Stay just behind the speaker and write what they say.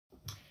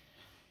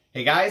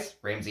Hey guys,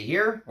 Ramsey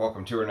here.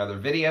 Welcome to another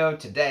video.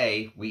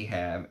 Today we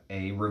have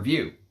a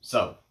review.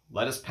 So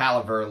let us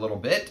palaver a little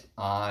bit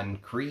on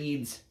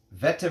Creed's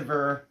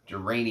Vetiver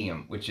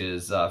Geranium, which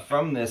is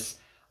from this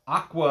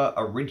Acqua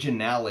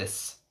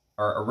Originalis,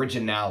 or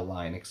Originale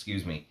line,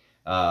 excuse me.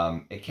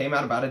 It came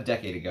out about a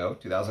decade ago,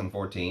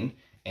 2014,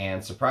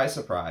 and surprise,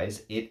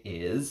 surprise, it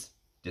is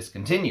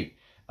discontinued.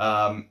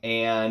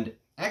 And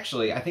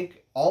actually, I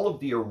think all of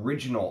the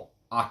original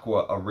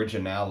Acqua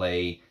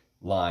Originale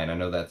line, I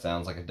know that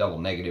sounds like a double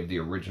negative, the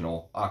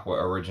original Acqua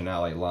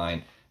Originale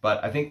line,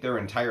 but I think they're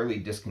entirely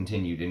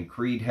discontinued, and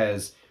Creed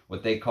has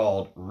what they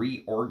called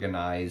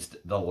reorganized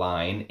the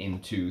line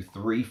into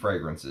 3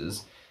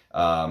 fragrances.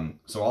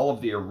 So all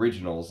of the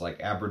originals like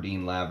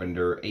Aberdeen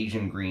Lavender,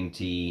 Asian Green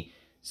Tea,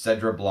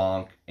 Cedra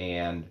Blanc,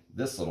 and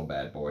this little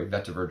bad boy,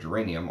 Vetiver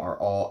Geranium, are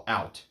all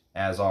out,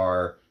 as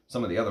are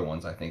some of the other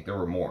ones. I think there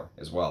were more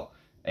as well.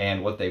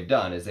 And what they've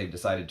done is they've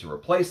decided to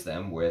replace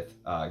them with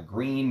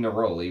Green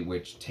Neroli,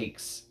 which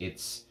takes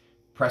its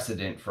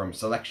precedent from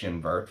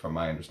Selection Vert, from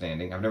my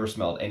understanding. I've never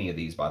smelled any of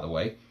these, by the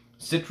way.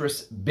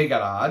 Citrus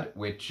Bigarade,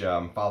 which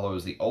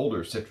follows the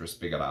older Citrus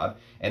Bigarade,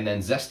 and then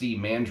Zesty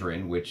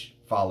Mandarin, which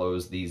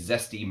follows the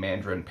Zesty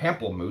Mandarin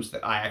Pamplemousse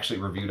that I actually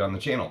reviewed on the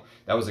channel.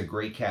 That was a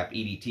gray cap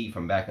EDT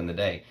from back in the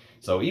day.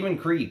 So even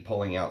Creed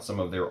pulling out some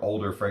of their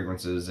older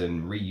fragrances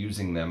and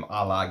reusing them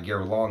a la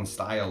Guerlain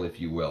style,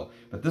 if you will.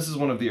 But this is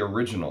one of the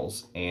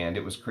originals, and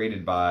it was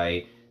created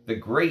by the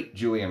great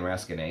Julian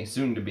Rasquinet,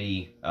 soon to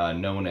be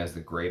known as the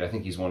Great. I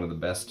think he's one of the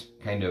best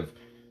kind of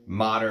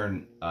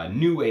modern,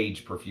 new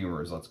age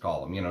perfumers, let's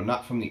call them. You know,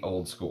 not from the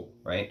old school,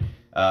 right?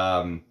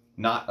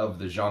 Not of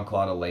the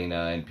Jean-Claude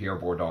Elena and Pierre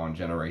Bourdon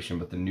generation,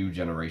 but the new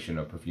generation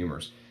of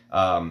perfumers.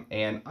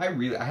 And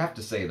I have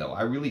to say though,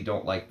 I really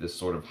don't like this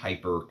sort of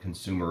hyper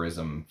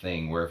consumerism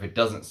thing where if it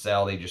doesn't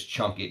sell, they just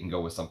chunk it and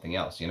go with something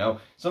else, you know?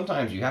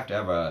 Sometimes you have to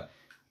have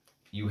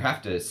you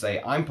have to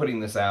say, I'm putting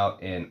this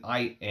out, and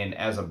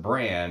as a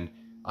brand,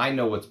 I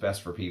know what's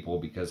best for people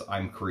because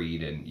I'm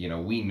Creed, and you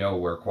know, we know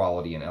where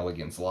quality and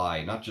elegance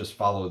lie, not just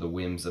follow the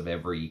whims of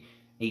every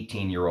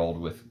 18-year-old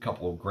with a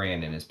couple of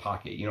grand in his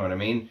pocket, you know what I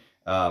mean?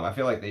 I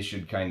feel like they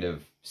should kind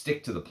of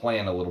stick to the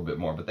plan a little bit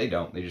more, but they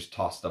don't. They just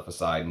toss stuff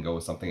aside and go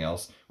with something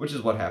else, which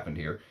is what happened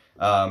here.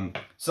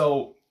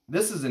 So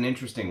this is an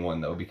interesting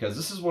one, though, because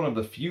this is one of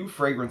the few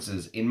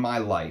fragrances in my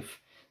life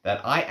that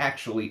I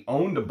actually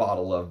owned a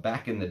bottle of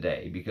back in the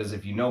day, because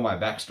if you know my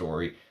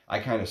backstory, I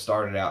kind of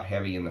started out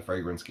heavy in the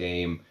fragrance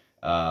game,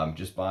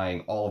 just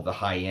buying all of the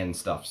high-end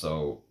stuff.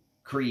 So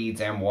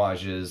Creeds,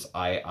 Amouages,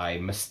 I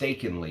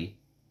mistakenly,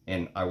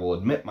 and I will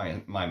admit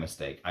my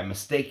mistake, I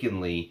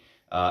mistakenly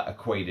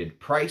equated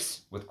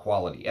price with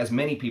quality, as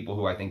many people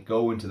who I think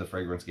go into the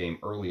fragrance game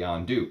early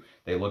on do.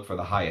 They look for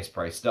the highest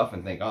price stuff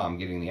and think, oh, I'm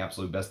getting the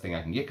absolute best thing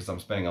I can get because I'm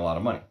spending a lot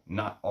of money.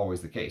 Not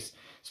always the case,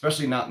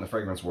 especially not in the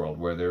fragrance world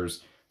where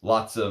there's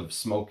lots of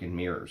smoke and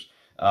mirrors.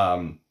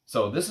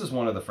 So this is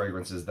one of the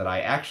fragrances that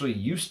I actually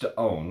used to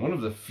own, one of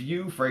the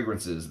few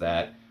fragrances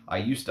that I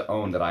used to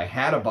own that I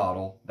had a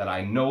bottle, that I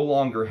no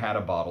longer had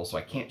a bottle, so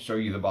I can't show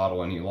you the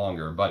bottle any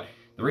longer. But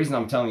the reason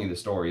I'm telling you the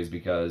story is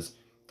because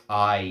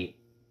I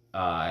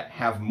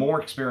have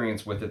more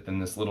experience with it than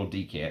this little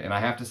decant, and I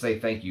have to say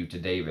thank you to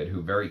David,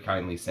 who very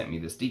kindly sent me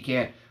this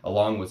decant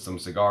along with some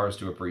cigars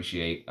to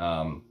appreciate.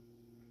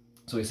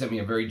 So he sent me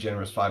a very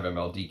generous 5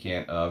 ml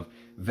decant of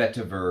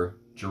Vetiver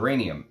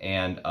Geranium,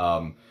 and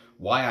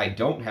why I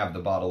don't have the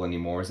bottle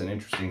anymore is an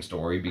interesting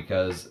story,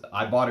 because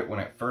I bought it when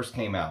it first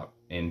came out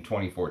in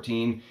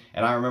 2014,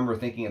 and I remember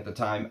thinking at the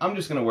time, I'm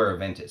just gonna wear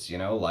Aventus, you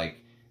know,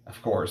 like,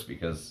 of course,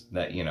 because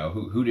that, you know,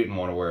 who didn't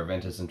want to wear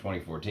Aventus in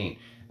 2014?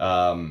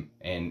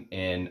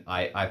 And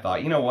I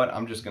thought, you know what,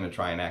 I'm just going to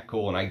try and act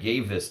cool, and I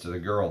gave this to the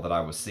girl that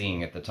I was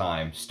seeing at the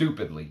time,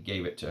 stupidly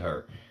gave it to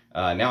her.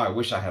 Now I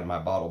wish I had my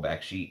bottle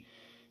back. She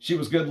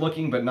was good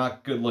looking, but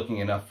not good looking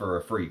enough for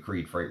a free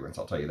Creed fragrance,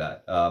 I'll tell you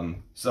that.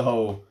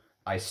 So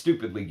I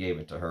stupidly gave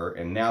it to her,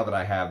 and now that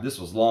I have, this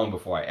was long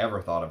before I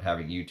ever thought of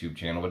having a YouTube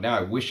channel, but now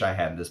I wish I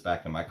had this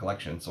back in my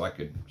collection so I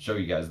could show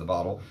you guys the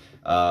bottle.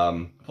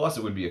 Plus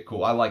it would be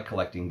I like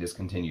collecting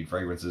discontinued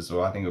fragrances,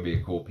 so I think it would be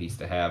a cool piece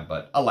to have,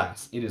 but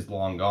alas, it is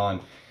long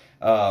gone.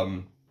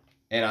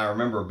 And I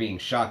remember being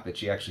shocked that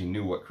she actually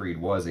knew what Creed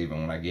was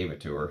even when I gave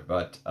it to her.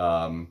 But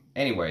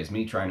anyways,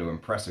 me trying to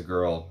impress a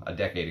girl a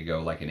decade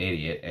ago like an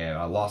idiot, and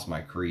I lost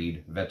my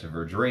Creed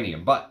Vetiver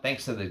Geranium. But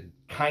thanks to the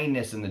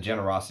kindness and the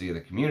generosity of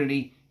the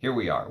community, here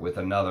we are with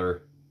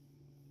another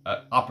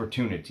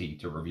opportunity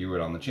to review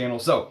it on the channel.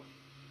 So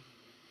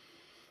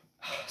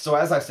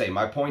as I say,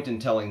 my point in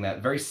telling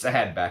that very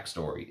sad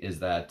backstory is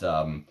that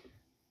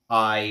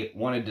I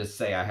wanted to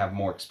say I have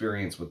more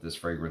experience with this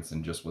fragrance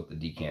than just what the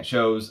decant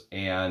shows,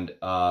 and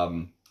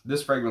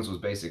this fragrance was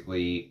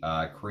basically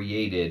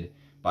created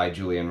by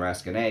Julian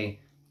Rasquinet,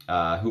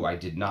 who I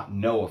did not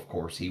know, of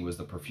course. He was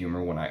the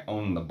perfumer when I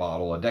owned the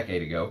bottle a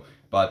decade ago,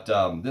 but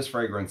this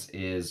fragrance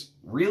is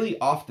really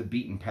off the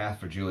beaten path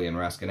for Julian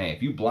Rasquinet.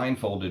 If you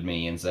blindfolded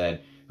me and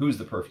said, who's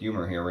the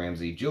perfumer here,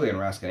 Ramsey? Julian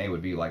Rasquinet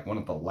would be like one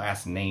of the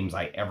last names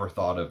I ever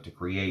thought of to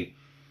create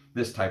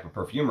this type of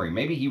perfumery.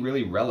 Maybe he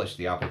really relished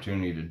the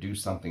opportunity to do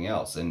something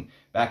else. And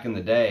back in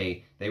the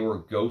day, they were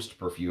ghost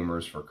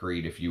perfumers for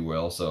Creed, if you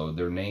will, so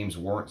their names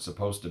weren't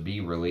supposed to be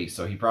released.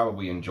 So he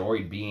probably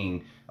enjoyed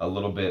being a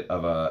little bit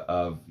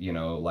of you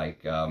know,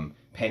 like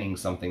penning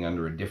something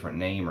under a different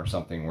name or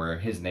something where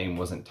his name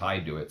wasn't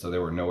tied to it, so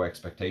there were no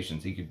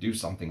expectations. He could do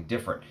something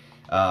different.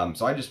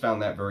 So I just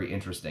found that very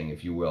interesting,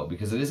 if you will,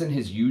 because it isn't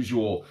his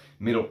usual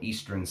Middle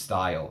Eastern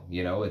style.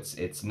 You know,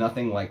 it's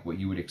nothing like what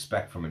you would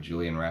expect from a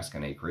Julian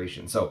Rasquinet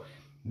creation. So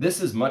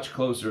this is much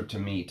closer to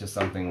me to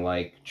something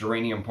like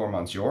Geranium pour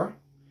Monsieur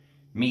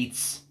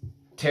meets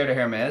Terre de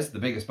Hermes, the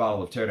biggest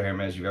bottle of Terre de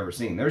Hermes you've ever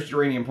seen. There's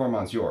Geranium pour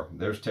Monsieur.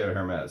 There's Terre de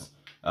Hermes.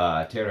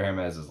 Terre de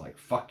Hermes is like,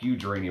 fuck you,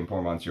 Geranium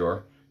pour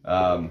Monsieur.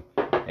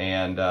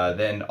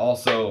 Then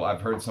also,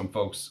 I've heard some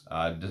folks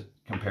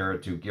compare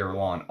it to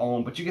Guerlain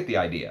Homme, but you get the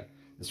idea.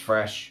 It's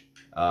fresh,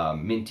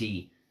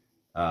 minty,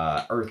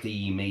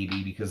 earthy,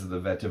 maybe because of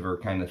the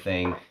vetiver kind of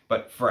thing,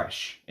 but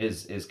fresh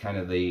is kind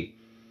of the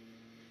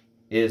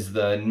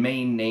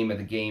main name of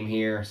the game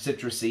here.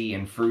 Citrusy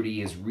and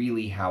fruity is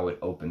really how it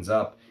opens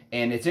up,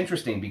 and it's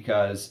interesting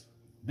because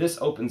this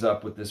opens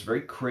up with this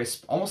very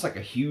crisp, almost like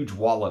a huge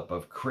wallop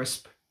of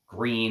crisp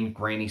green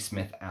Granny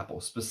Smith apple,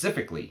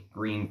 specifically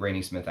green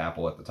Granny Smith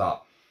apple at the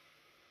top.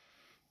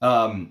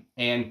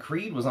 And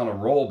Creed was on a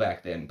roll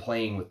back then,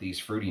 playing with these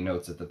fruity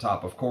notes at the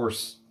top. Of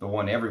course, the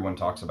one everyone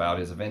talks about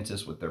is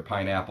Aventus with their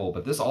pineapple,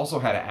 but this also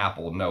had an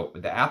apple note.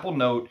 But the apple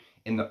note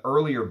in the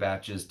earlier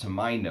batches, to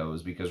my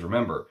nose, because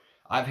remember,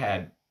 I've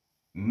had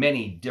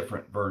many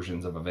different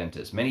versions of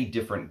Aventus, many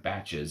different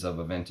batches of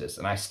Aventus,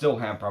 and I still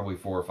have probably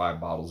 4 or 5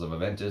 bottles of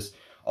Aventus,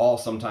 all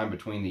sometime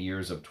between the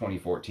years of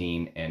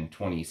 2014 and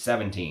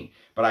 2017.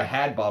 But I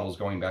had bottles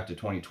going back to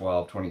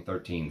 2012,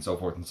 2013, so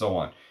forth and so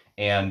on.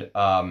 And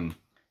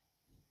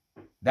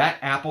that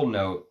apple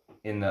note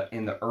in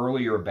the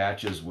earlier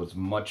batches was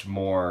much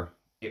more,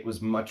 it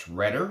was much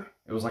redder.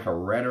 It was like a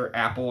redder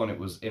apple, and it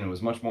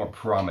was much more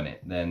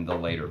prominent than the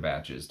later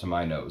batches to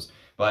my nose.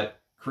 But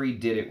Creed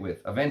did it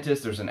with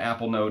Aventus. There's an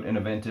apple note in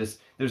Aventus.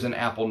 There's an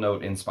apple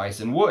note in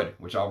Spice and Wood,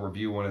 which I'll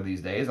review one of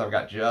these days. I've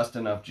got just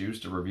enough juice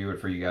to review it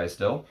for you guys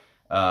still.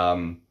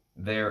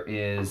 There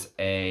is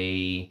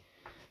a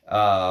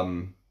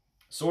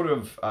sort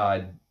of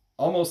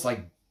almost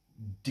like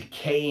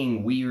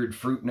decaying weird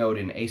fruit note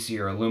in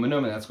Acer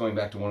Aluminum, and that's going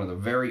back to one of the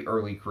very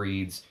early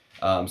Creeds.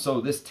 So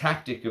this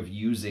tactic of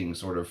using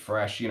sort of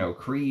fresh, you know,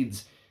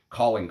 Creed's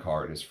calling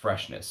card is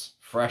freshness.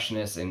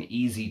 Freshness and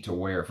easy to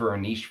wear. For a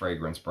niche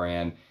fragrance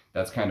brand,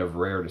 that's kind of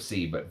rare to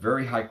see, but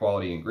very high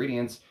quality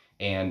ingredients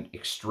and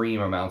extreme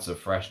amounts of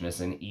freshness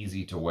and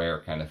easy to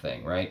wear kind of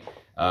thing, right?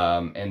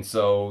 And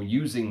so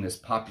using this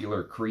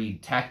popular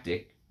Creed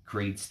tactic,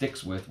 Creed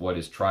sticks with what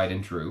is tried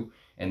and true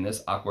in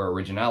this Acqua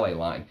Originale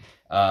line.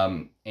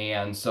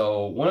 And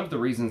so one of the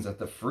reasons that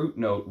the fruit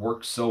note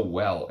works so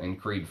well in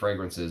Creed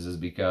fragrances is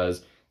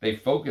because they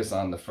focus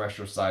on the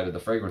fresher side of the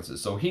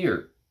fragrances. So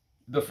here,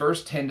 the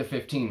first 10 to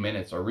 15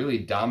 minutes are really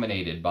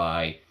dominated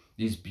by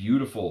these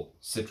beautiful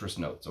citrus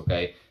notes,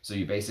 okay? So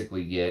you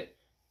basically get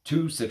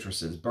 2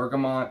 citruses,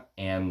 bergamot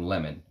and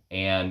lemon.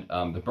 And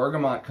the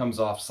bergamot comes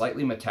off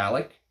slightly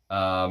metallic,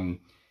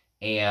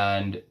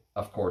 and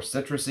of course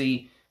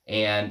citrusy,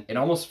 and it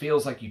almost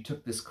feels like you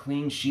took this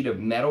clean sheet of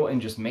metal and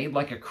just made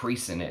like a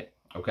crease in it,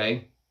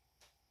 okay?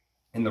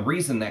 And the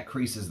reason that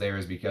crease is there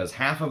is because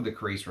half of the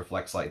crease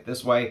reflects light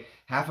this way,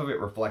 half of it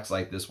reflects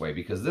light this way,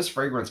 because this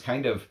fragrance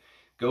kind of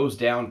goes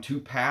down 2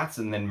 paths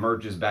and then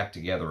merges back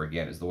together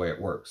again is the way it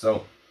works.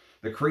 So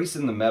the crease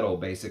in the metal,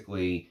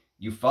 basically,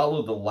 you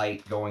follow the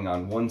light going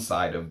on one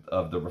side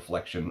of the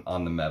reflection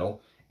on the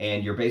metal,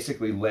 and you're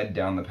basically led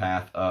down the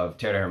path of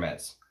Terre de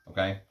Hermes,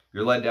 okay?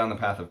 You're led down the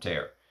path of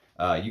Terre.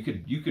 You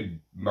could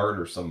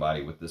murder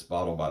somebody with this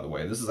bottle, by the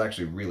way. This is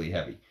actually really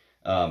heavy.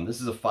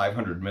 This is a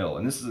 500 ml,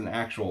 and this is an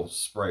actual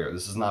sprayer.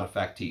 This is not a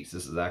factice.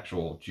 This is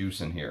actual juice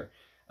in here.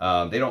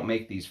 They don't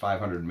make these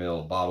 500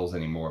 ml bottles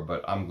anymore,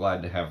 but I'm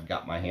glad to have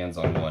got my hands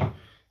on one.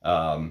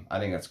 I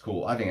think that's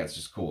cool. I think that's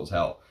just cool as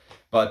hell.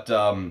 But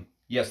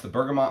yes, the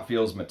bergamot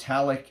feels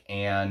metallic,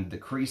 and the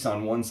crease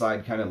on one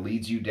side kind of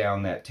leads you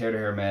down that Terre de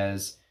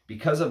Hermes.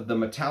 Because of the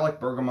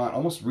metallic bergamot,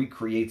 almost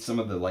recreates some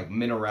of the like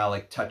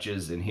mineralic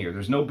touches in here.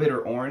 There's no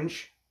bitter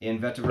orange in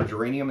Vetiver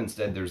Geranium.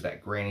 Instead, there's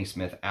that Granny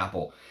Smith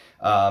apple.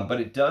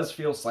 But it does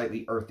feel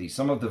slightly earthy.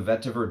 Some of the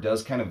vetiver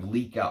does kind of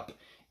leak up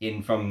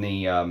in from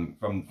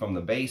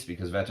the base,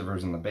 because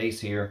vetiver's in the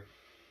base here,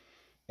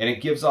 and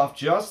it gives off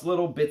just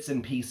little bits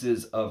and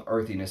pieces of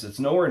earthiness. It's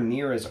nowhere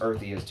near as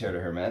earthy as Terre de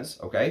Hermes,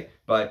 okay,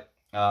 but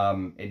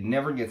it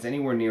never gets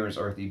anywhere near as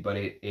earthy, but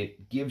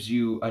it gives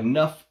you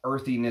enough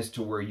earthiness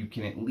to where you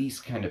can at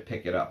least kind of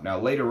pick it up. Now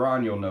later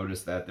on you'll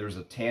notice that there's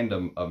a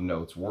tandem of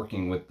notes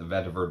working with the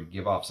vetiver to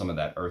give off some of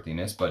that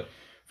earthiness, but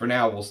for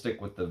now we'll stick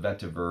with the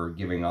vetiver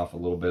giving off a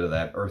little bit of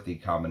that earthy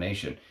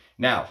combination.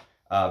 Now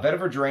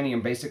Vetiver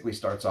Geranium basically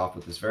starts off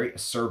with this very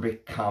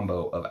acerbic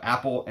combo of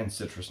apple and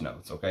citrus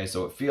notes, okay?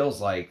 So it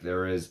feels like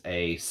there is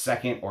a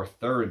second or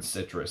third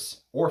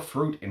citrus or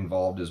fruit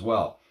involved as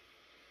well.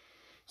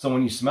 So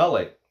when you smell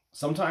it,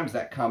 sometimes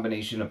that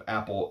combination of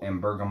apple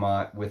and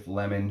bergamot with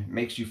lemon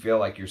makes you feel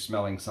like you're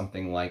smelling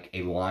something like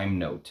a lime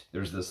note.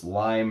 There's this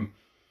lime,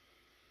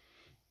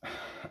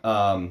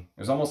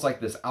 there's almost like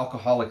this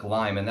alcoholic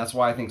lime, and that's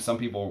why I think some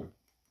people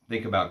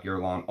think about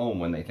Guerlain Homme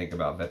when they think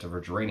about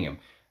Vetiver Geranium,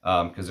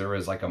 because there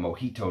is like a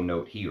mojito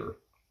note here,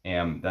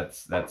 and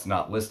that's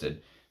not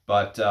listed.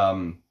 But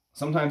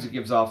sometimes it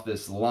gives off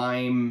this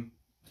lime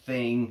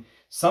thing.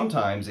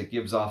 Sometimes it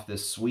gives off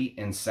this sweet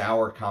and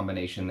sour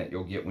combination that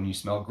you'll get when you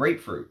smell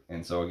grapefruit.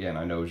 And so again,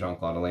 I know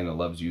Jean-Claude Elena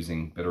loves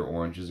using bitter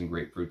oranges and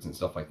grapefruits and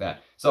stuff like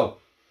that. So,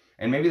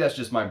 and maybe that's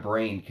just my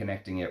brain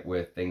connecting it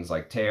with things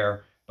like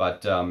Terre,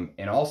 but,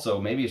 and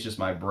also maybe it's just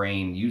my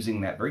brain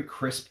using that very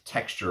crisp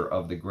texture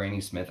of the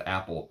Granny Smith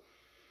apple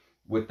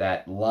with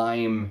that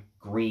lime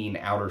green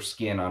outer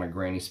skin on a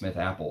Granny Smith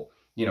apple.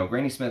 You know,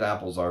 Granny Smith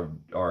apples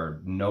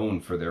are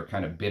known for their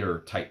kind of bitter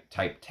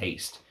type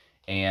taste.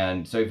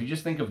 And so if you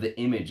just think of the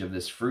image of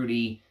this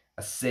fruity,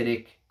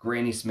 acidic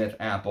Granny Smith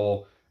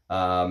apple,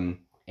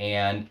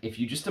 and if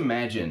you just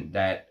imagine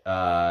that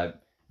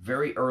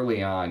very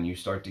early on you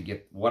start to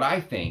get what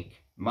I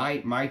think,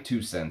 my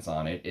 2 cents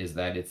on it is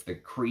that it's the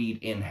Creed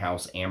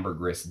in-house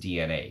ambergris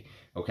DNA,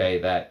 okay?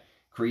 That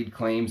Creed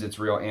claims it's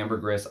real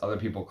ambergris. Other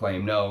people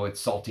claim, no, it's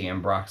salty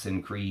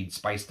ambroxan Creed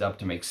spiced up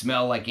to make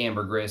smell like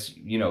ambergris.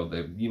 You know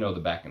the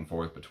back and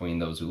forth between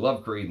those who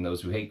love Creed and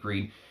those who hate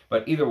Creed.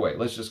 But either way,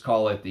 let's just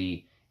call it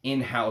the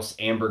in-house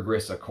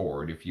ambergris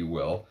accord, if you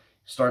will,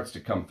 starts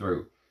to come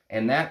through.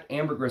 And that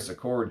ambergris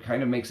accord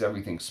kind of makes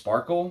everything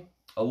sparkle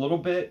a little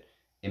bit.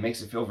 It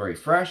makes it feel very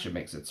fresh. It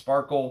makes it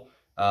sparkle.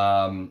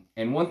 And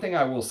one thing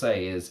I will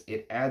say is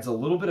it adds a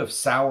little bit of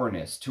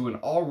sourness to an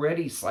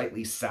already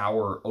slightly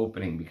sour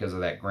opening because of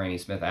that Granny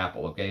Smith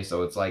apple, okay?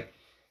 So it's like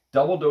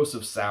double dose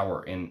of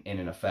sour in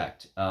an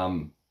effect.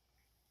 And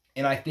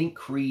I think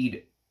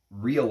Creed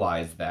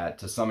realized that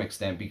to some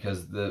extent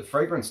because the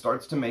fragrance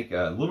starts to make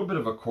a little bit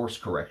of a course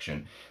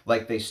correction.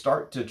 Like they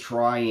start to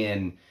try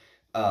and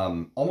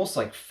almost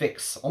like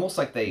fix, almost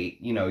like they,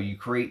 you know, you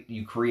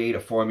create a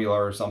formula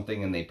or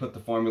something and they put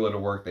the formula to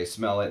work, they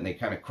smell it and they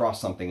kind of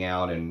cross something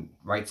out and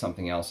write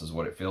something else is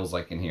what it feels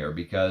like in here.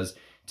 Because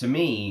to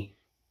me,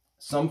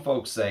 some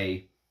folks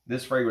say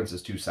this fragrance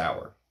is too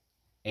sour.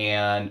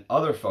 And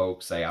other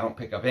folks say, I don't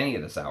pick up any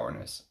of the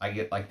sourness. I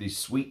get like these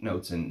sweet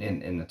notes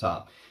in the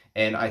top.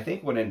 And I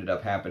think what ended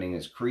up happening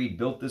is Creed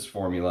built this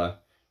formula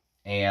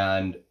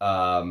and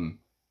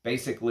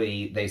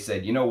basically they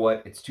said, you know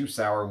what, it's too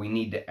sour, we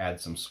need to add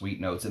some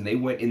sweet notes. And they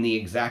went in the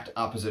exact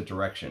opposite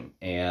direction.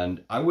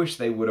 And I wish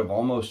they would have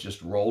almost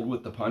just rolled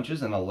with the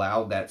punches and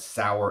allowed that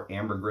sour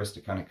ambergris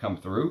to kind of come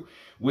through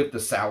with the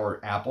sour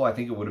apple. I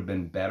think it would have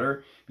been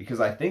better because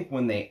I think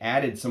when they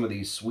added some of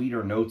these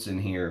sweeter notes in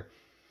here,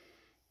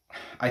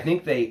 I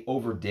think they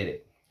overdid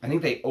it. I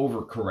think they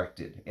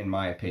overcorrected, in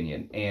my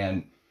opinion.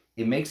 And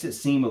it makes it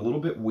seem a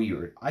little bit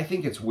weird. I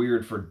think it's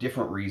weird for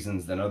different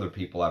reasons than other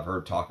people I've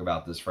heard talk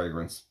about this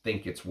fragrance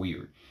think it's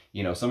weird.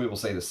 You know, some people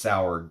say the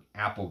sour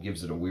apple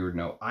gives it a weird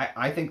note.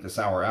 I think the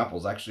sour apple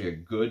is actually a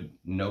good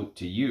note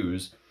to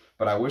use,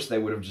 but I wish they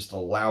would have just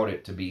allowed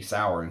it to be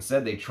sour.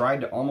 Instead, they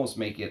tried to almost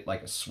make it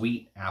like a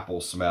sweet apple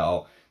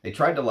smell. They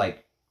tried to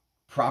like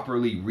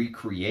properly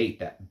recreate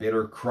that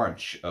bitter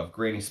crunch of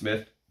Granny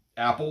Smith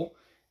apple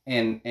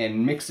and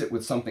mix it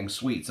with something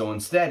sweet. So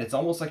instead, it's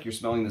almost like you're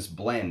smelling this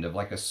blend of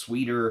like a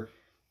sweeter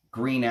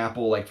green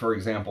apple. Like, for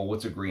example,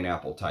 what's a green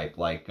apple type?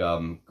 Like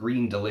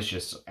green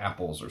delicious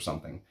apples or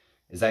something.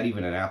 Is that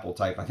even an apple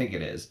type? I think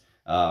it is,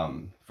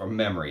 from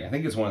memory. I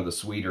think it's one of the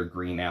sweeter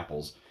green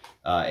apples.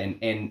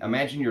 And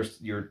imagine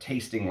you're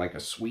tasting like a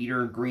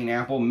sweeter green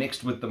apple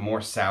mixed with the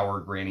more sour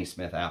Granny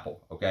Smith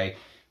apple, okay?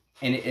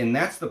 And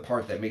that's the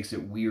part that makes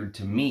it weird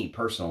to me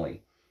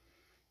personally,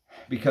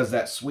 because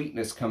that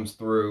sweetness comes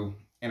through.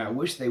 And I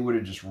wish they would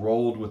have just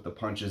rolled with the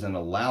punches and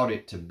allowed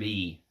it to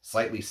be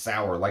slightly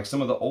sour, like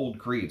some of the old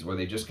Creeds where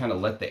they just kind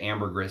of let the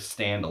ambergris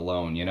stand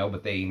alone, you know?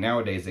 But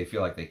nowadays they feel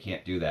like they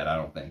can't do that, I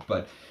don't think.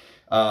 But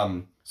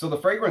so the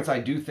fragrance, I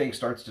do think,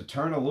 starts to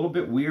turn a little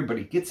bit weird, but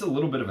it gets a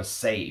little bit of a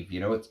save,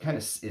 you know? It kind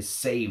of is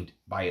saved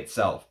by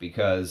itself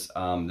because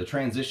the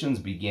transitions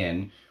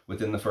begin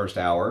within the first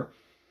hour.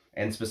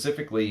 And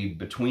specifically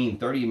between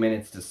 30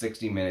 minutes to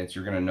 60 minutes,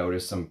 you're going to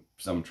notice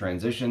some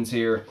transitions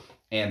here.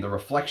 And the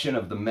reflection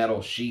of the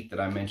metal sheet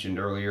that I mentioned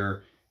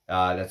earlier,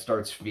 that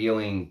starts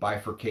feeling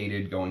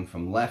bifurcated, going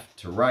from left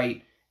to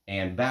right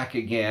and back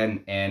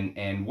again.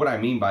 And what I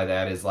mean by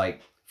that is,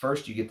 like,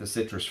 first you get the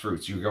citrus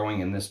fruits. You're going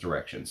in this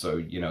direction. So,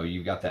 you know,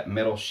 you've got that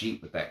metal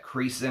sheet with that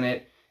crease in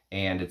it,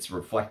 and it's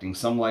reflecting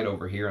some light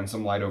over here and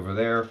some light over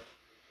there.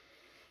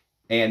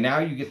 And now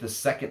you get the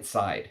second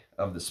side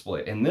of the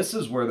split. And this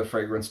is where the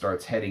fragrance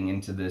starts heading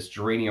into this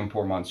Geranium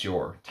pour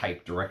Monsieur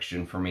type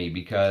direction for me,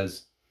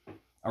 because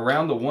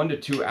around the 1 to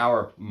 2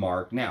 hour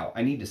mark. Now,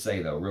 I need to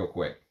say though, real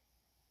quick,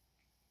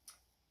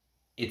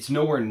 it's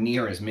nowhere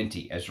near as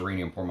minty as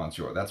Geranium pour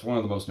Monsieur. That's one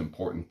of the most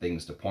important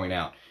things to point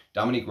out.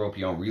 Dominique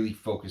Ropion really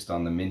focused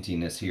on the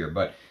mintiness here,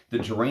 but the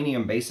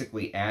geranium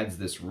basically adds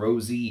this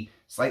rosy,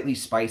 slightly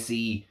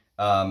spicy,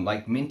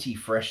 like minty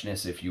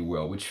freshness, if you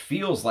will, which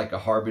feels like a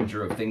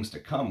harbinger of things to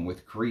come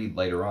with Creed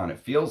later on. It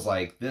feels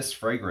like this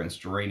fragrance,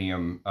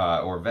 Geranium,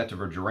 or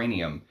Vetiver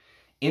Geranium,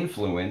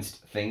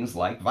 influenced things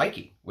like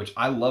Viking, which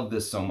I love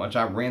this so much.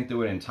 I ran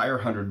through an entire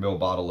 100 ml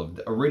bottle of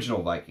the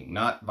original Viking,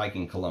 not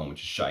Viking Cologne,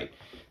 which is shite,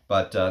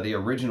 but the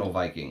original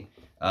Viking.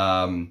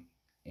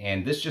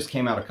 And this just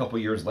came out a couple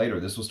years later.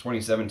 This was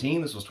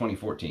 2017, this was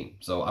 2014.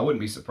 So I wouldn't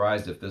be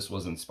surprised if this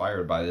was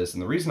inspired by this.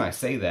 And the reason I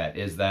say that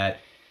is that,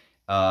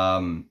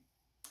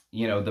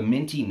 you know, the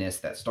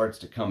mintiness that starts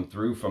to come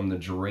through from the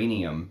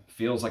geranium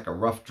feels like a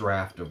rough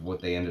draft of what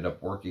they ended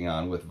up working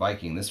on with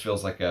Viking. This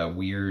feels like a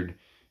weird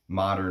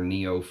modern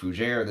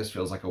neo-fougere. This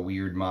feels like a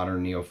weird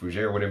modern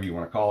neo-fougere, whatever you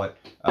want to call it.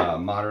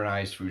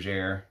 Modernized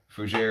fougere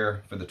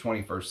for the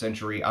 21st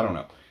century. I don't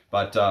know.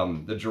 But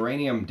the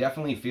geranium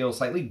definitely feels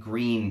slightly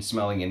green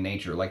smelling in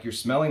nature. Like you're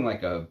smelling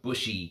like a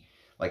bushy,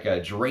 like a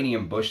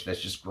geranium bush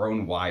that's just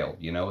grown wild.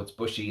 You know, it's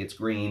bushy, it's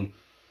green,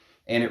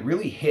 and it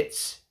really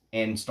hits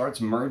and starts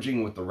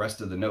merging with the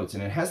rest of the notes.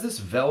 And it has this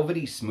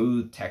velvety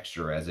smooth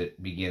texture as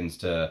it begins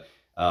to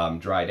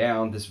dry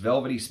down. This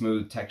velvety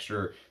smooth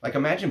texture, like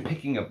imagine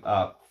picking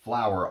a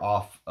flower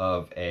off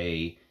of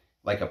a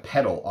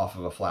petal off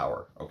of a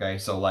flower. Okay,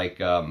 so like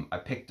I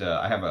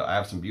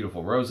have some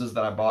beautiful roses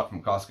that I bought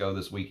from Costco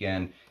this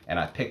weekend, and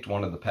I picked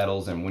one of the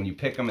petals, and when you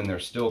pick them and they're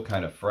still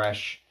kind of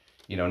fresh,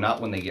 you know,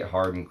 not when they get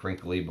hard and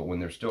crinkly, but when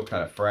they're still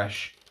kind of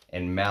fresh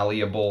and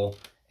malleable,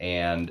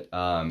 and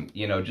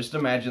you know, just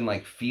imagine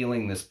like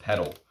feeling this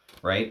petal,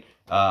 right?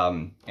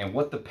 And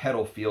what the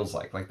petal feels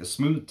like the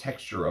smooth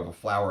texture of a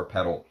flower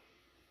petal.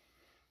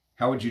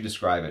 How would you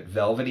describe it?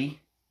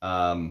 Velvety.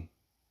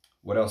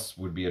 What else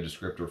would be a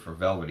descriptor for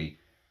velvety?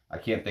 I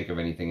can't think of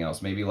anything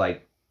else. Maybe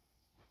like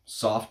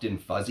soft and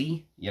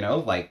fuzzy, you know,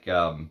 like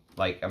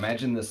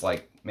imagine this,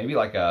 like maybe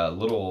like a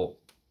little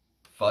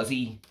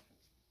fuzzy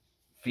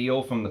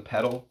feel from the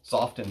petal.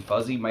 Soft and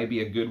fuzzy might be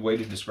a good way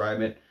to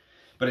describe it.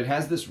 But it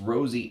has this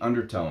rosy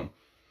undertone.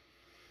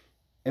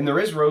 And there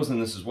is rose in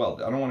this as well.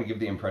 I don't want to give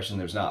the impression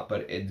there's not,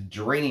 but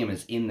geranium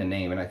is in the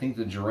name, and I think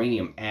the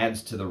geranium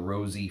adds to the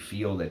rosy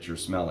feel that you're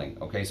smelling.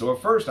 Okay, so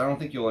at first, I don't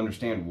think you'll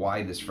understand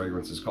why this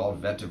fragrance is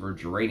called Vetiver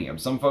Geranium.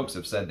 Some folks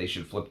have said they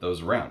should flip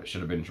those around. It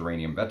should have been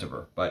Geranium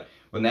Vetiver, but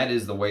when that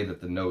is the way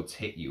that the notes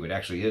hit you, it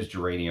actually is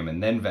geranium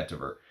and then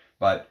vetiver.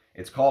 But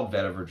it's called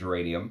Vetiver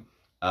Geranium,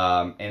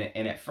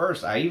 and at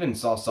first, I even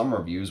saw some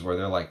reviews where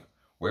they're like,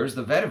 "Where's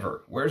the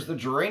vetiver? Where's the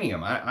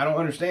geranium? I don't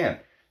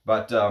understand."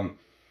 But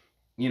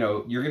you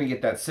know, you're going to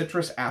get that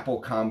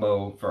citrus-apple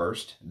combo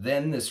first,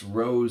 then this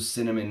rose,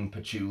 cinnamon,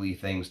 patchouli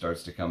thing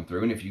starts to come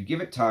through. And if you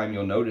give it time,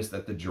 you'll notice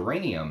that the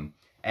geranium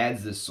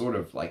adds this sort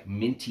of like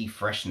minty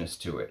freshness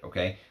to it,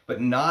 okay?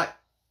 But not,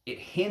 it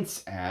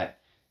hints at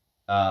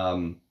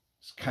kind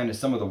of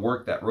some of the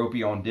work that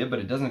Ropillon did, but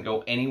it doesn't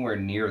go anywhere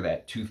near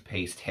that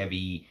toothpaste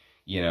heavy,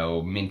 you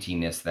know,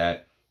 mintiness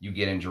that you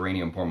get in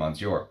Geranium Pour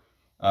Monsieur.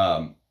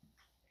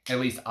 At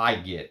least I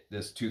get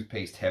this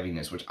toothpaste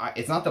heaviness, which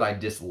it's not that I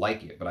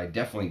dislike it, but I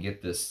definitely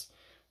get this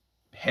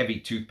heavy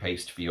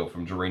toothpaste feel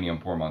from Geranium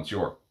Pour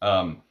Monsieur.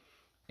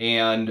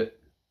 And,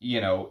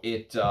 you know,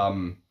 it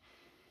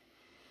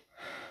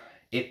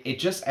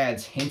just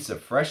adds hints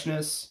of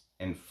freshness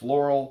and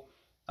floral,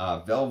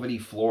 velvety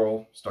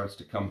floral starts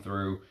to come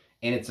through.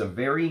 And it's a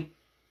very,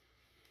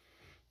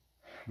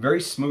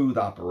 very smooth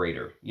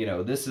operator. You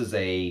know, this is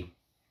a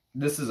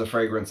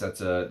fragrance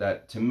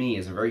that to me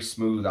is a very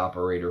smooth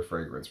operator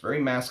fragrance.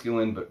 Very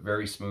masculine, but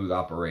very smooth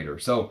operator.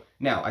 So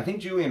now, I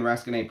think Julian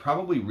Rasquinet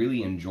probably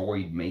really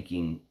enjoyed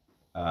making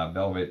I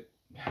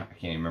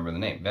can't even remember the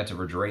name,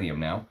 Vetiver Geranium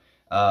now.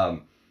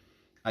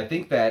 I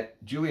think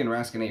that Julian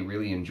Rasquinet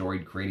really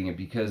enjoyed creating it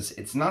because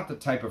it's not the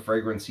type of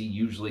fragrance he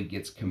usually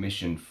gets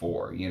commissioned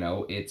for. You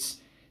know,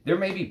 there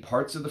may be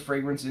parts of the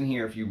fragrance in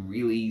here, if you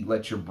really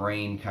let your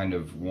brain kind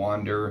of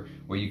wander,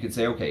 where you could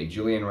say, okay,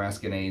 Julian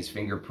Rasquinet's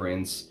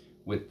fingerprints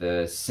with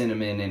the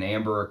cinnamon and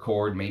amber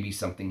accord, maybe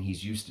something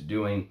he's used to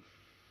doing.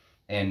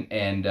 And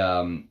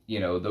you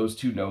know, those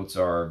two notes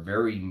are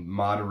very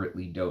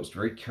moderately dosed,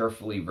 very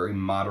carefully, very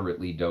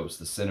moderately dosed,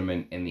 the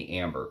cinnamon and the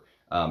amber.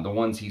 The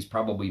ones he's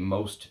probably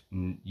most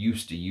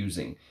used to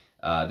using.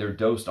 They're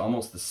dosed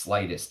almost the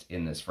slightest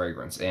in this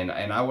fragrance. And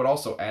I would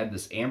also add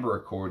this amber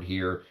accord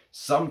here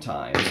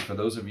sometimes, for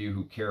those of you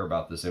who care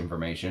about this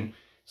information,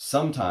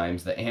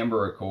 sometimes the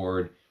amber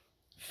accord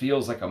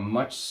feels like a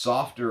much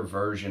softer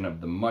version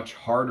of the much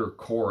harder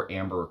core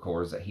amber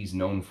accords that he's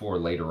known for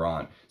later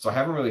on. So I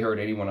haven't really heard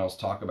anyone else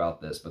talk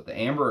about this, but the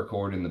amber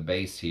accord in the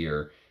base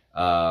here,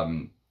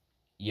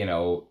 you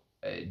know,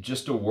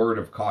 just a word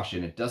of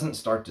caution, it doesn't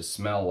start to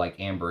smell like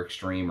Amber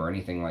Extreme or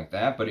anything like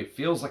that, but it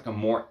feels like a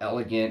more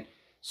elegant,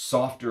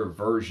 softer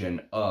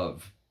version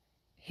of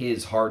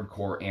his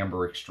hardcore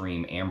Amber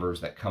Extreme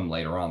ambers that come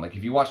later on. Like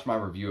if you watched my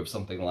review of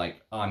something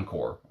like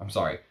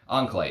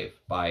Enclave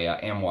by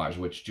Amouage,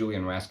 which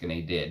Julian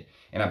Rasquinet did,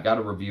 and I've got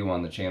a review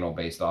on the channel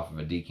based off of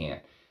a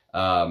decant.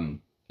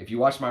 If you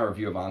watch my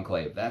review of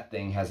Enclave, that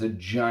thing has a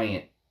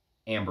giant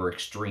Amber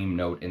Extreme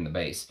note in the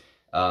base.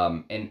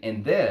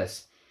 And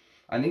this,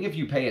 I think if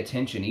you pay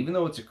attention, even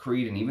though it's a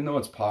creed and even though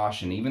it's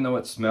posh and even though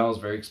it smells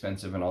very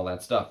expensive and all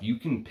that stuff, you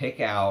can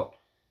pick out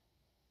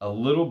a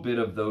little bit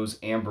of those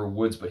amber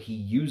woods, but he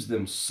used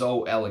them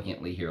so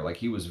elegantly here. Like,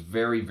 he was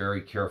very,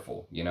 very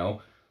careful, you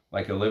know?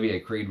 Like, Olivier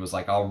Creed was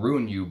like, "I'll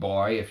ruin you,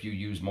 boy, if you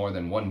use more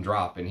than one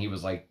drop." And he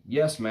was like,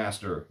 "Yes,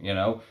 master," you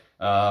know?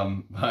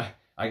 But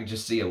I can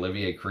just see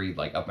Olivier Creed,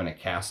 like, up in a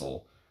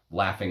castle,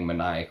 laughing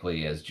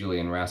maniacally as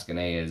Julian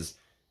Rasquinet is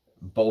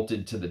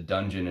bolted to the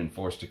dungeon and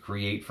forced to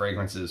create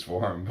fragrances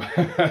for him.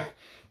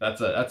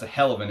 That's a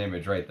hell of an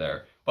image right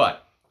there.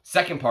 But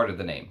second part of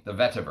the name, the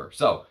vetiver.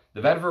 So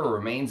the vetiver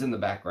remains in the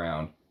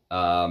background,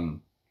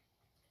 and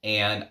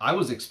I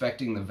was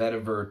expecting the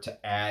vetiver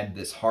to add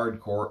this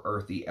hardcore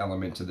earthy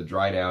element to the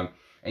dry down.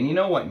 And you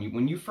know what?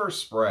 When you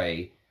first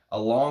spray,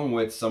 along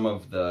with some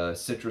of the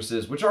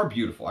citruses, which are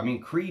beautiful. I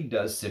mean, Creed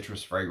does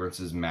citrus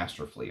fragrances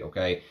masterfully,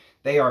 okay?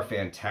 They are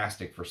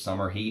fantastic for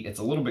summer heat. It's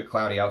a little bit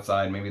cloudy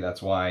outside. Maybe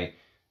that's why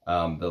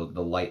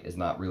the light is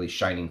not really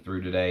shining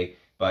through today.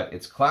 But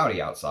it's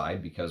cloudy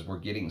outside because we're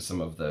getting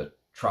some of the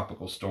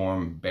tropical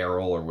storm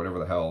barrel, or whatever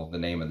the hell the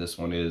name of this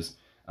one is.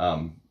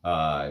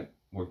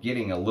 We're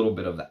getting a little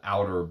bit of the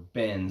outer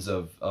bends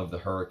of the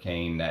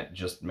hurricane that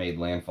just made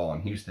landfall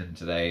in Houston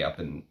today, up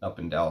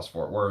in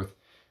Dallas-Fort Worth.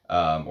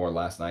 Or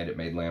last night it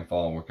made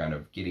landfall, and we're kind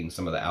of getting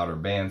some of the outer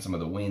bands, some of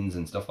the winds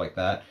and stuff like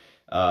that.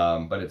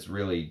 But it's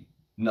really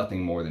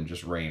nothing more than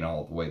just rain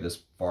all the way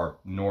this far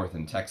north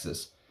in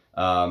Texas.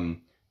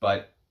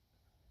 But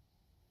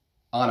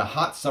on a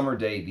hot summer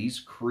day, these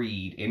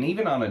Creed, and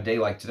even on a day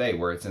like today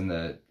where it's in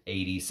the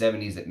 80s,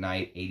 70s at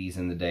night, 80s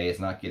in the day, it's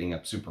not getting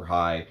up super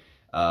high.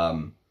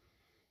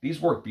 These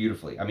work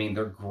beautifully. I mean,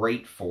 they're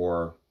great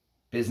for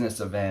business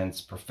events,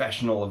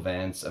 professional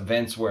events,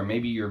 events where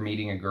maybe you're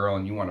meeting a girl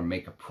and you want to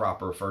make a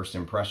proper first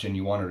impression.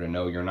 You want her to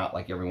know you're not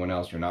like everyone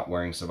else. You're not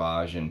wearing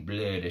Sauvage and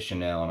Bleu de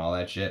Chanel and all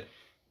that shit.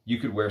 You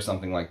could wear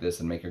something like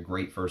this and make a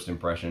great first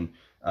impression.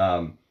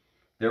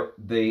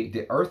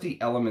 The earthy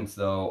elements,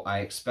 though, I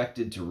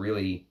expected to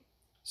really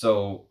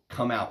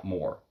come out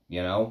more,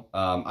 you know?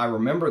 I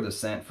remember the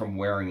scent from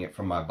wearing it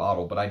from my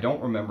bottle, but I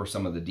don't remember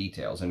some of the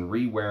details. And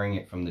re-wearing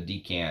it from the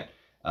decant,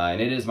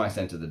 and it is my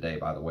scent of the day,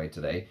 by the way,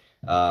 today,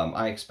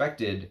 I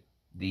expected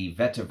the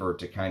vetiver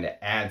to kind of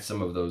add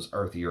some of those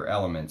earthier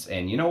elements.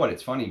 And you know what?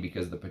 It's funny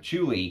because the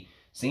patchouli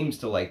seems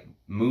to like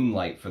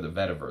moonlight for the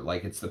vetiver.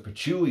 Like, it's the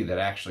patchouli that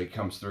actually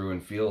comes through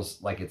and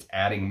feels like it's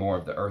adding more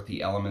of the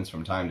earthy elements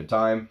from time to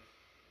time.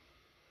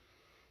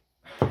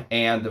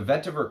 And the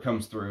vetiver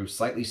comes through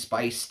slightly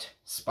spiced,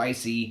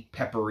 spicy,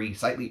 peppery,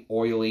 slightly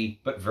oily,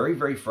 but very,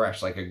 very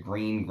fresh, like a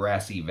green,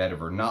 grassy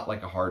vetiver. Not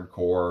like a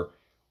hardcore,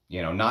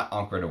 you know, not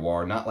Encre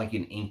Noire, not like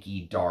an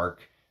inky,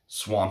 dark,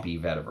 swampy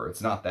vetiver.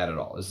 It's not that at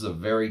all. This is a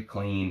very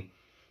clean,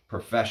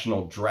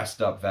 professional,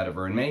 dressed up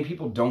vetiver. And many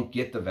people don't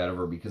get the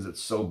vetiver because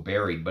it's so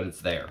buried, but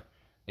it's there.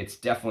 It's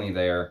definitely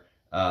there.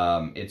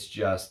 It's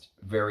just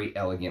very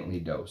elegantly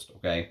dosed,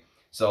 okay?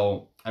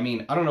 So, I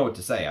mean, I don't know what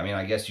to say. I mean,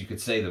 I guess you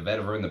could say the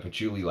vetiver and the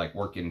patchouli like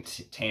work in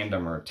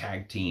tandem or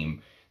tag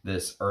team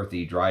this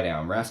earthy dry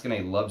down.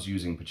 Rasquinet loves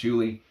using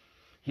patchouli.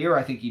 Here,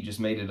 I think he just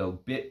made it a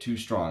bit too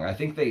strong. I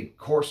think they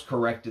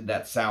course-corrected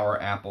that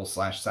sour apple /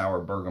 sour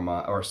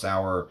bergamot, or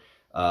sour,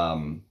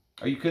 or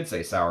you could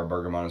say sour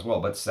bergamot as well,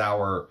 but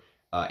sour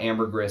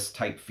ambergris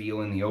type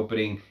feel in the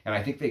opening. And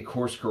I think they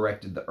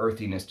course-corrected the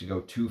earthiness to go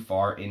too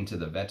far into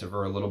the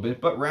vetiver a little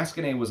bit. But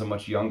Rasquinet was a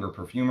much younger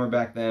perfumer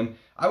back then.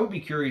 I would be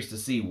curious to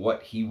see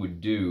what he would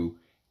do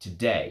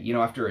today. You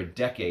know, after a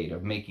decade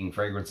of making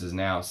fragrances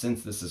now,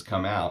 since this has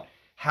come out,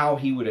 how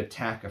he would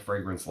attack a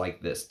fragrance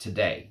like this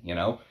today, you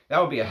know? That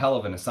would be a hell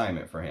of an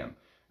assignment for him.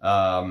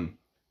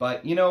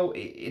 But, you know,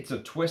 it's a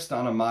twist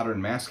on a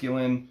modern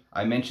masculine.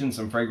 I mentioned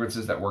some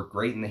fragrances that work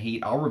great in the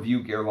heat. I'll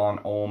review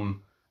Guerlain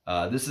Homme.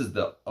 This is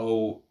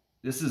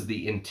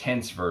the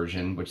intense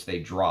version, which they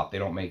dropped. They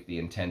don't make the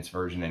intense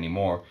version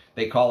anymore.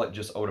 They call it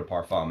just Eau de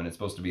Parfum, and it's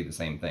supposed to be the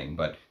same thing.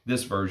 But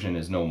this version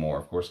is no more.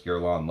 Of course,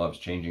 Guerlain loves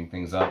changing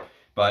things up.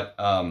 But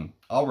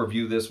I'll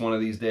review this one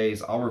of these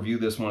days. I'll review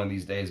this one of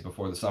these days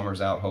before the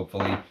summer's out,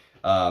 hopefully.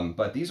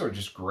 But these are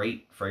just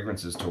great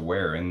fragrances to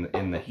wear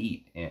in the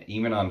heat. And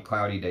even on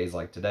cloudy days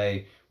like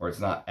today, where it's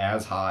not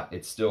as hot,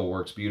 it still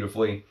works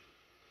beautifully.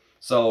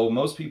 So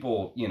most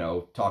people, you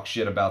know, talk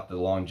shit about the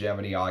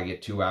longevity. Oh, I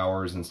get 2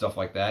 hours and stuff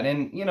like that.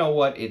 And you know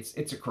what? It's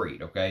a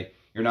Creed, okay?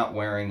 You're not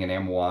wearing an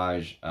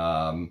Amouage.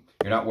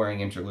 You're not wearing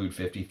Interlude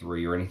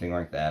 53 or anything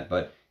like that.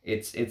 But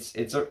it's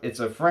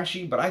a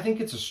freshie, but I think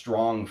it's a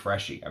strong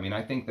freshie. I mean,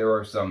 I think there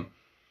are some,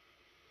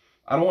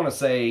 I don't want to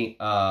say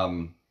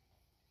that,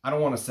 I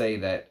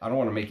don't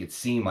want to make it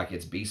seem like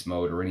it's beast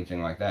mode or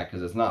anything like that,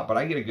 because it's not, but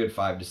I get a good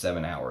 5 to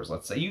 7 hours.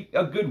 Let's say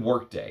a good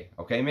work day,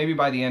 okay? Maybe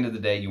by the end of the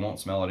day, you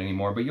won't smell it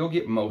anymore, but you'll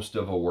get most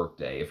of a work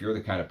day. If you're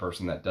the kind of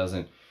person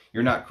that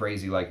you're not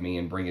crazy like me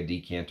and bring a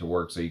decant to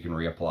work so you can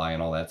reapply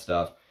and all that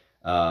stuff,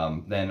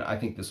 then I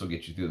think this will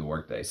get you through the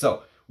work day.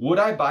 So, would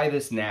I buy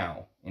this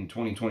now in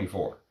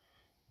 2024?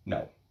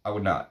 No, I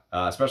would not.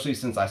 Especially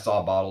since I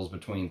saw bottles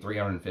between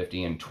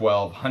 $350 and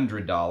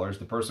 $1,200.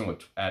 The person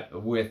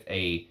with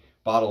a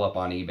bottle up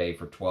on eBay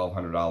for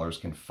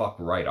 $1,200 can fuck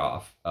right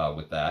off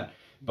with that.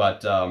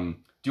 But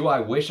do I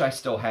wish I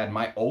still had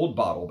my old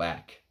bottle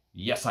back?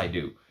 Yes, I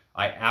do.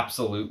 I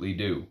absolutely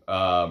do.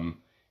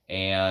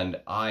 And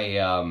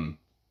I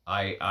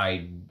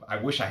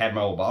wish I had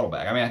my old bottle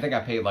back. I mean, I think I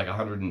paid like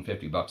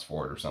 $150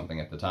 for it or something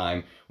at the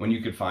time, when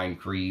you could find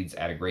Creeds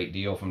at a great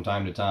deal from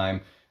time to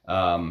time.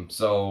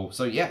 So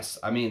yes,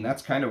 I mean,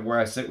 that's kind of where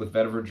I sit with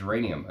Vetiver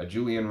Geranium, a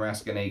Julian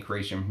Rasquinet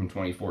creation from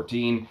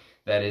 2014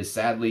 that is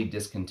sadly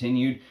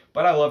discontinued.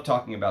 But I love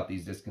talking about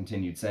these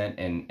discontinued scent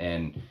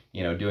and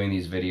you know, doing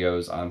these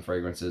videos on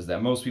fragrances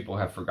that most people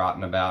have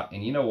forgotten about.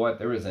 And you know what?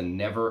 There is a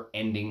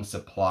never-ending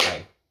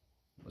supply.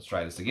 Let's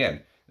try this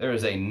again. There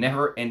is a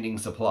never-ending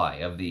supply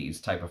of these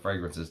type of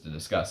fragrances to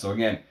discuss. So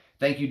again,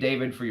 thank you,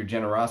 David, for your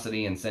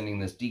generosity in sending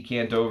this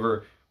decant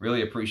over.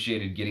 Really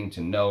appreciated getting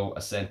to know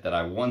a scent that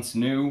I once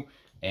knew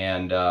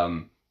and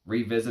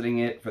revisiting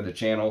it for the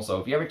channel. So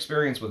if you have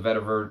experience with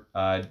Vetiver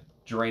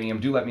Geranium,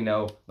 do let me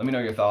know. Let me know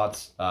your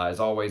thoughts. As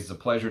always, it's a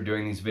pleasure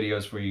doing these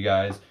videos for you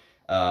guys.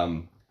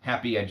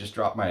 Happy I just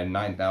dropped my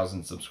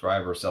 9,000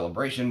 subscriber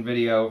celebration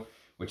video,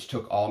 which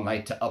took all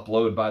night to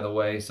upload, by the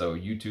way. So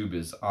YouTube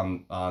is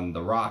on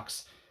the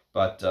rocks.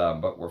 But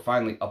we're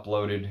finally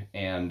uploaded,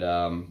 and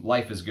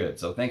life is good.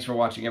 So thanks for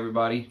watching,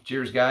 everybody.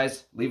 Cheers,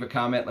 guys. Leave a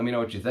comment. Let me know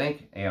what you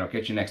think, and I'll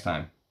catch you next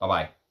time.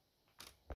 Bye-bye.